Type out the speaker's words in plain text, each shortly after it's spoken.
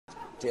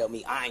tell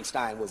me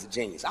Einstein was a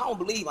genius. I don't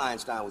believe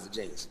Einstein was a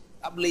genius.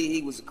 I believe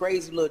he was a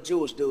crazy little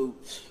Jewish dude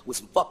with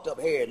some fucked up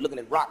hair looking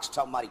at rocks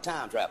talking about he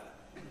time traveling.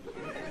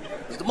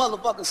 The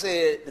motherfucker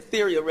said the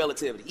theory of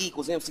relativity, E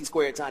equals mc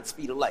squared times the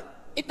speed of light.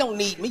 It don't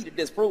need me to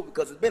disprove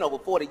because it's been over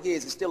 40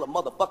 years. It's still a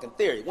motherfucking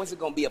theory. When's it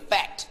gonna be a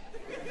fact?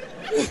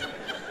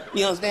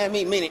 You understand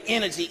me? Meaning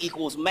energy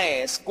equals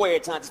mass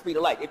squared times the speed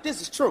of light. If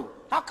this is true,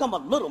 how come a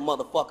little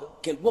motherfucker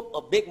can whoop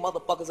a big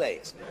motherfucker's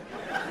ass?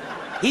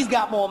 He's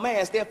got more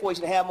mass, therefore he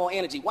should have more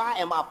energy. Why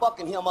am I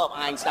fucking him up,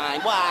 Einstein?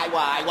 Why?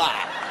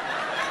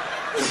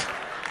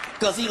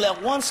 Because he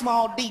left one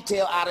small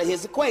detail out of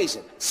his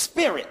equation.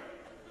 Spirit.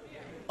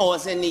 Or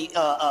as in the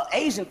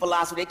Asian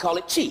philosophy, they call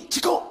it chi.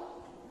 Chico.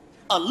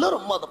 A little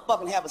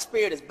motherfucker have a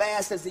spirit as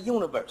vast as the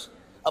universe.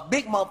 A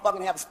big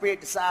motherfucker have a spirit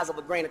the size of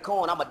a grain of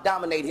corn. I'ma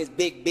dominate his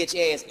big bitch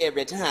ass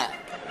every time.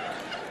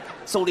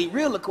 So the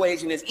real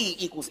equation is E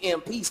equals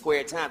mp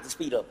squared times the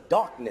speed of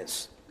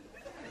darkness.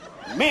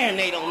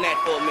 Marinate on that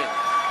for a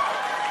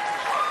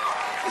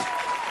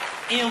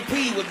minute.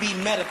 MP would be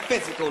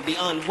metaphysical, the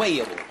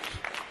unweighable.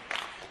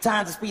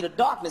 Times the speed of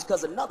darkness,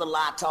 because another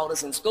lie taught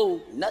us in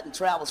school, nothing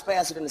travels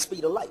faster than the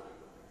speed of light.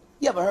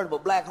 You ever heard of a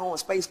black hole in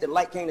space that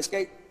light can't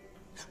escape?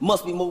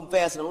 Must be moving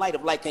faster than light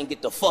if light can't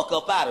get the fuck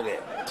up out of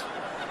there.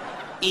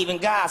 Even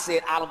God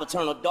said, out of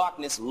eternal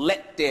darkness,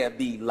 let there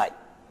be light.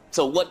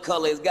 So what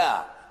color is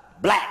God?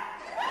 Black.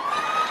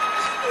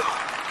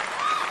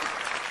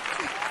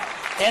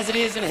 As it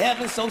is in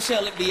heaven, so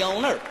shall it be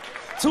on earth.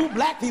 Two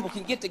black people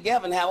can get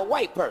together and have a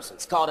white person.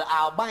 It's called an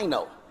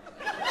albino.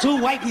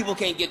 Two white people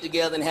can't get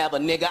together and have a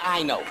nigga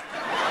I know.